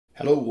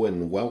Hello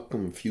and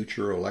welcome,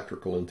 future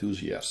electrical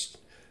enthusiasts.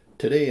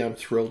 Today I'm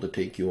thrilled to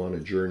take you on a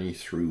journey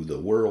through the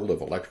world of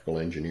electrical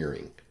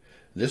engineering.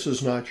 This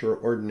is not your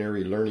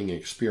ordinary learning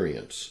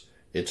experience.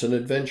 It's an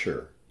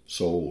adventure,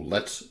 so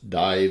let's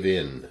dive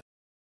in.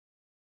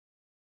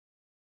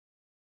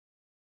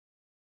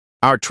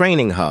 Our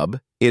training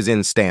hub is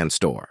in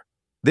StanStore.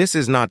 This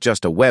is not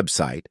just a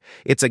website,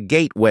 it's a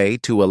gateway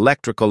to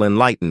electrical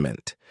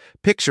enlightenment.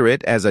 Picture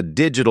it as a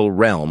digital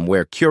realm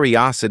where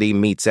curiosity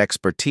meets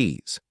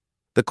expertise.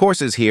 The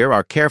courses here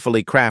are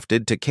carefully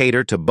crafted to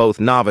cater to both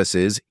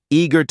novices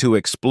eager to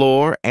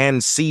explore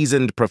and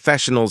seasoned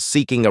professionals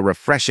seeking a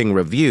refreshing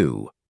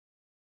review.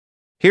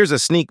 Here's a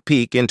sneak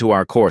peek into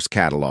our course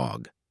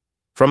catalog.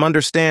 From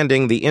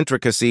understanding the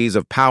intricacies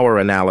of power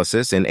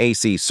analysis in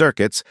AC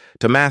circuits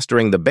to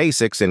mastering the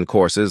basics in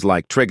courses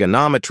like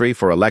trigonometry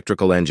for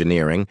electrical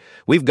engineering,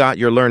 we've got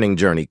your learning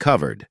journey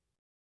covered.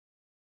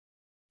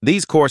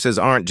 These courses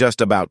aren't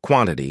just about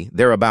quantity,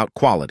 they're about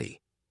quality.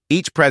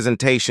 Each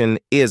presentation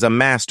is a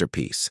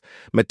masterpiece,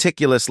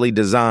 meticulously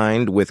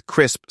designed with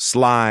crisp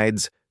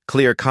slides,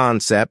 clear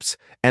concepts,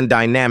 and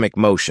dynamic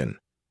motion.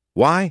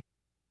 Why?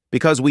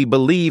 Because we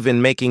believe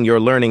in making your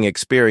learning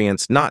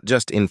experience not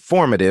just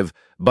informative,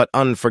 but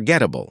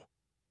unforgettable.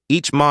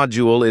 Each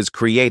module is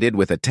created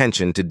with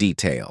attention to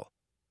detail.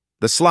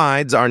 The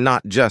slides are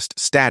not just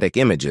static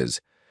images.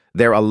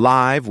 They're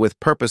alive with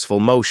purposeful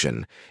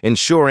motion,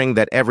 ensuring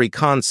that every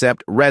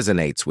concept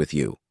resonates with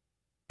you.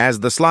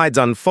 As the slides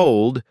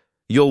unfold,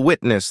 you'll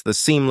witness the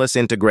seamless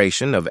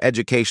integration of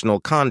educational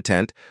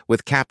content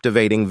with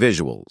captivating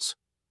visuals.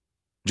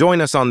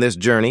 Join us on this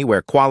journey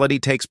where quality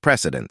takes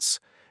precedence,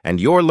 and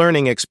your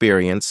learning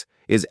experience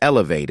is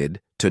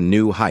elevated to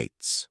new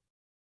heights.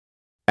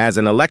 As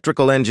an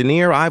electrical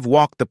engineer, I've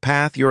walked the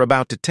path you're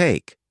about to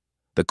take.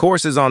 The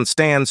courses on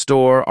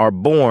StanStore are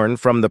born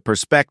from the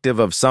perspective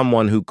of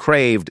someone who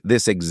craved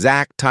this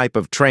exact type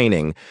of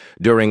training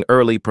during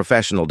early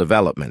professional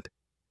development.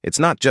 It's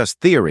not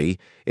just theory,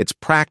 it's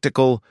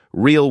practical,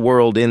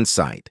 real-world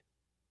insight.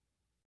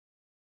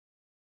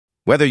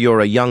 Whether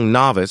you're a young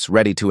novice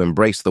ready to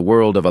embrace the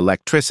world of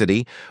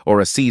electricity or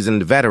a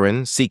seasoned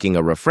veteran seeking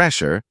a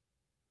refresher,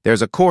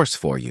 there's a course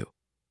for you.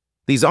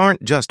 These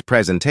aren't just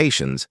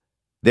presentations,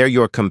 they're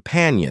your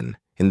companion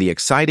in the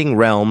exciting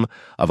realm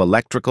of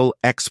electrical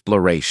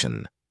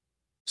exploration.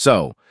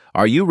 So,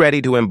 are you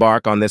ready to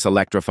embark on this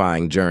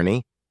electrifying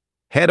journey?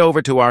 Head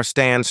over to our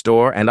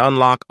StanStore and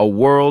unlock a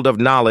world of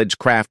knowledge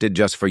crafted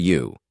just for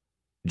you.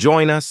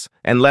 Join us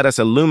and let us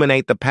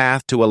illuminate the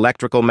path to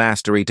electrical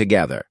mastery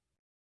together.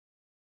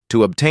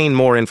 To obtain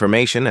more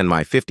information and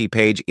my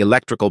 50-page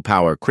electrical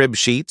power crib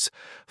sheets,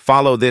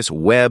 follow this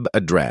web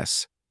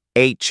address,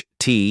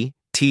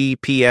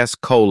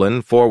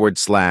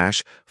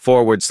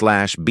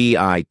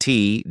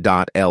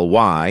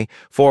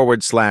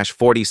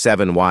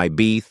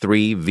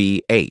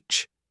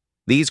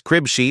 These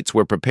crib sheets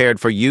were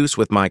prepared for use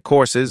with my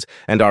courses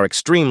and are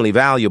extremely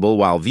valuable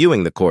while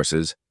viewing the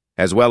courses,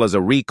 as well as a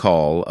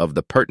recall of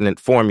the pertinent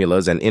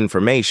formulas and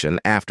information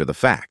after the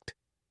fact.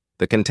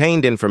 The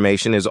contained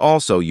information is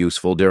also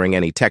useful during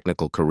any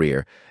technical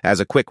career, as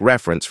a quick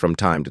reference from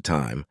time to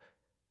time.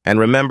 And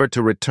remember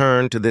to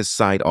return to this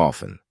site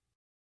often.